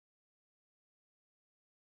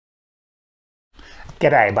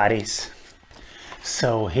G'day buddies!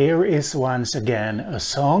 So here is once again a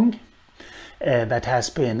song that has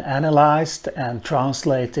been analyzed and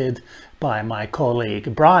translated by my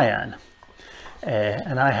colleague Brian.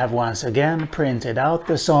 And I have once again printed out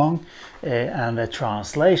the song and the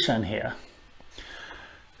translation here.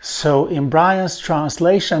 So in Brian's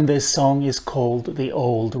translation, this song is called The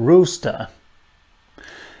Old Rooster.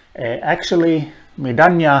 Actually,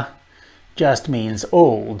 Midanya just means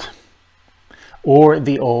old, or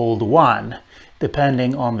the old one,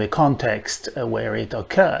 depending on the context where it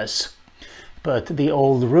occurs. But the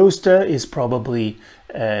old rooster is probably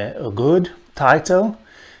a good title,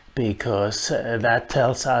 because that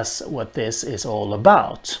tells us what this is all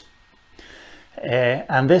about.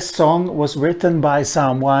 And this song was written by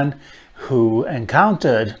someone who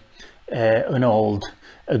encountered an old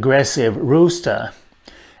aggressive rooster.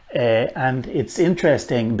 And it's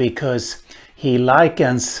interesting because he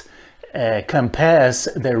compares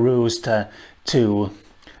the rooster to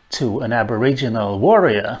an Aboriginal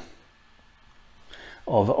warrior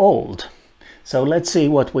of old. So let's see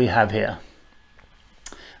what we have here.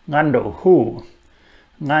 Ngando hu,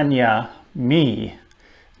 nganya mi,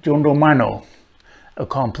 jundumano, a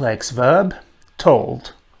complex verb,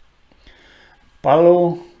 told.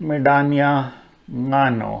 Palu medanya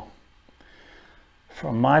ngano.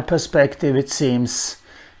 From my perspective, it seems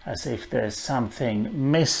as if there's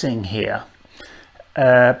something missing here.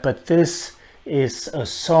 But this is a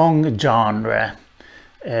song genre.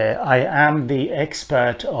 I am the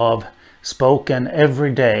expert of spoken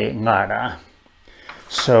everyday Ngarla.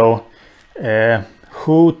 So,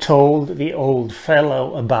 who told the old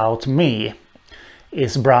fellow about me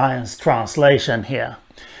is Brian's translation here.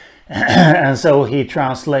 And so he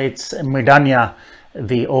translates Midanya,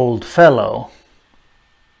 the old fellow.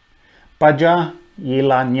 Paja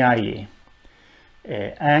yilanyai.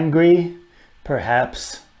 Angry,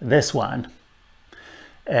 perhaps this one.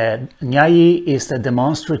 Nyai is the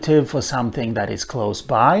demonstrative for something that is close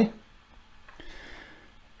by.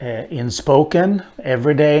 In spoken,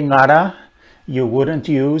 everyday Ngarla, you wouldn't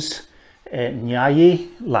use nyai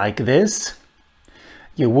like this.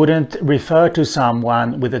 You wouldn't refer to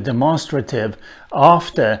someone with a demonstrative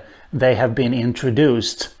after they have been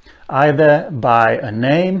introduced, either by a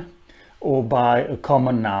name or by a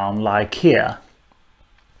common noun like here.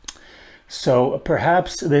 So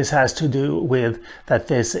perhaps this has to do with that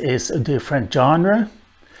this is a different genre,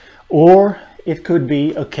 or it could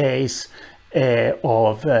be a case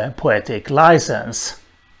of poetic license.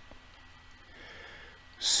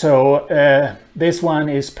 So this one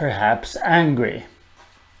is perhaps angry.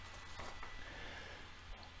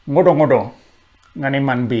 Ngodo ngodo,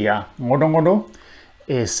 ngani bia. Ngodo ngodo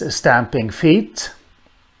is stamping feet.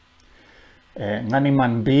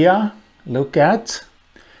 Ngani bia, look at,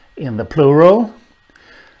 in the plural.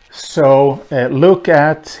 So look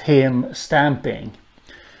at him stamping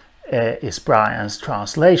is Brian's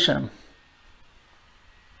translation.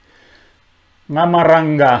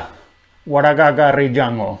 Ngamaranga waragaga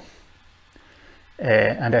rijango.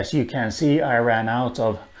 And as you can see, I ran out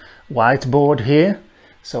of whiteboard here,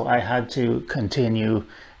 so I had to continue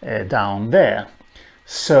down there.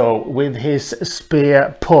 So with his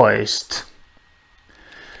spear poised.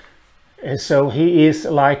 So he is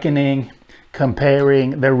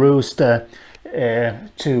comparing the rooster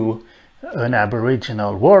to an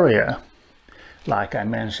Aboriginal warrior, like I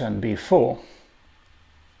mentioned before.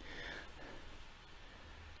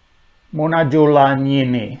 Monajula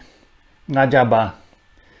nyini, ngajaba,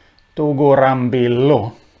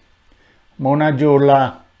 tugurambillo.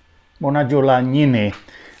 Monajula nyini,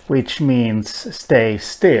 which means stay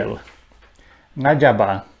still.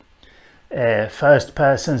 Ngajaba, first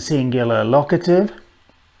person singular locative.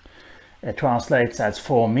 It translates as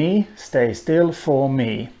for me, stay still for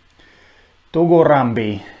me.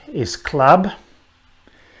 Tugurambi is club,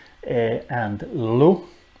 and lu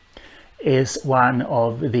is one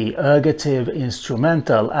of the ergative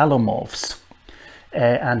instrumental allomorphs,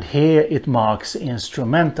 and here it marks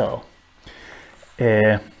instrumental.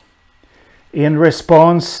 In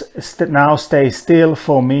response, now stay still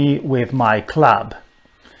for me with my club,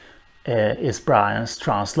 is Brian's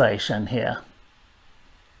translation here.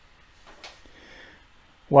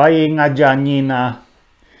 Wai ngajanina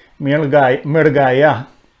mirgaya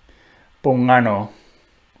pungano.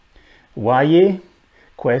 Wai,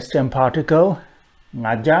 question particle,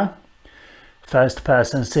 ngaja, first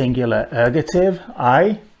person singular ergative,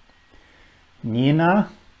 I. Nina,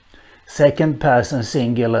 second person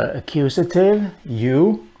singular accusative,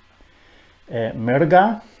 you.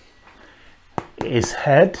 Mirga is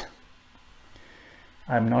head.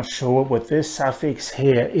 I'm not sure what this suffix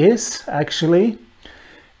here is actually.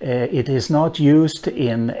 It is not used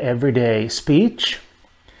in everyday speech.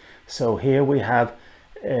 So here we have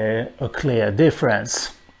a clear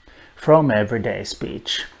difference from everyday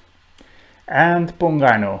speech. And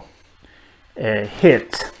pungano,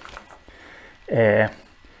 hit.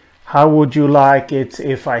 How would you like it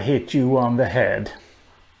if I hit you on the head?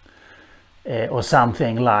 Or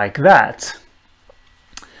something like that.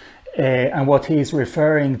 And what he's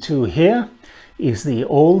referring to here is the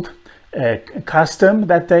old custom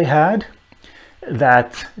that they had,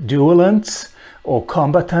 that duellants or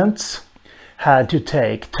combatants had to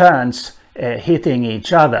take turns hitting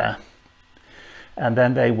each other, and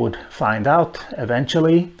then they would find out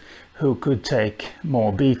eventually who could take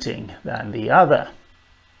more beating than the other.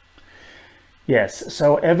 Yes,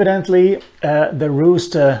 so evidently the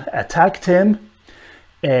rooster attacked him,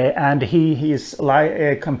 and he is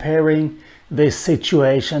comparing this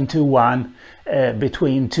situation to one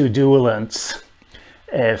between two duellants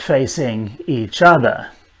facing each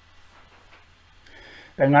other.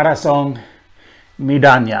 The Ngarla song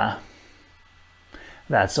Midanya.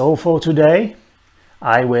 That's all for today.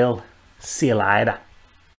 I will see you later.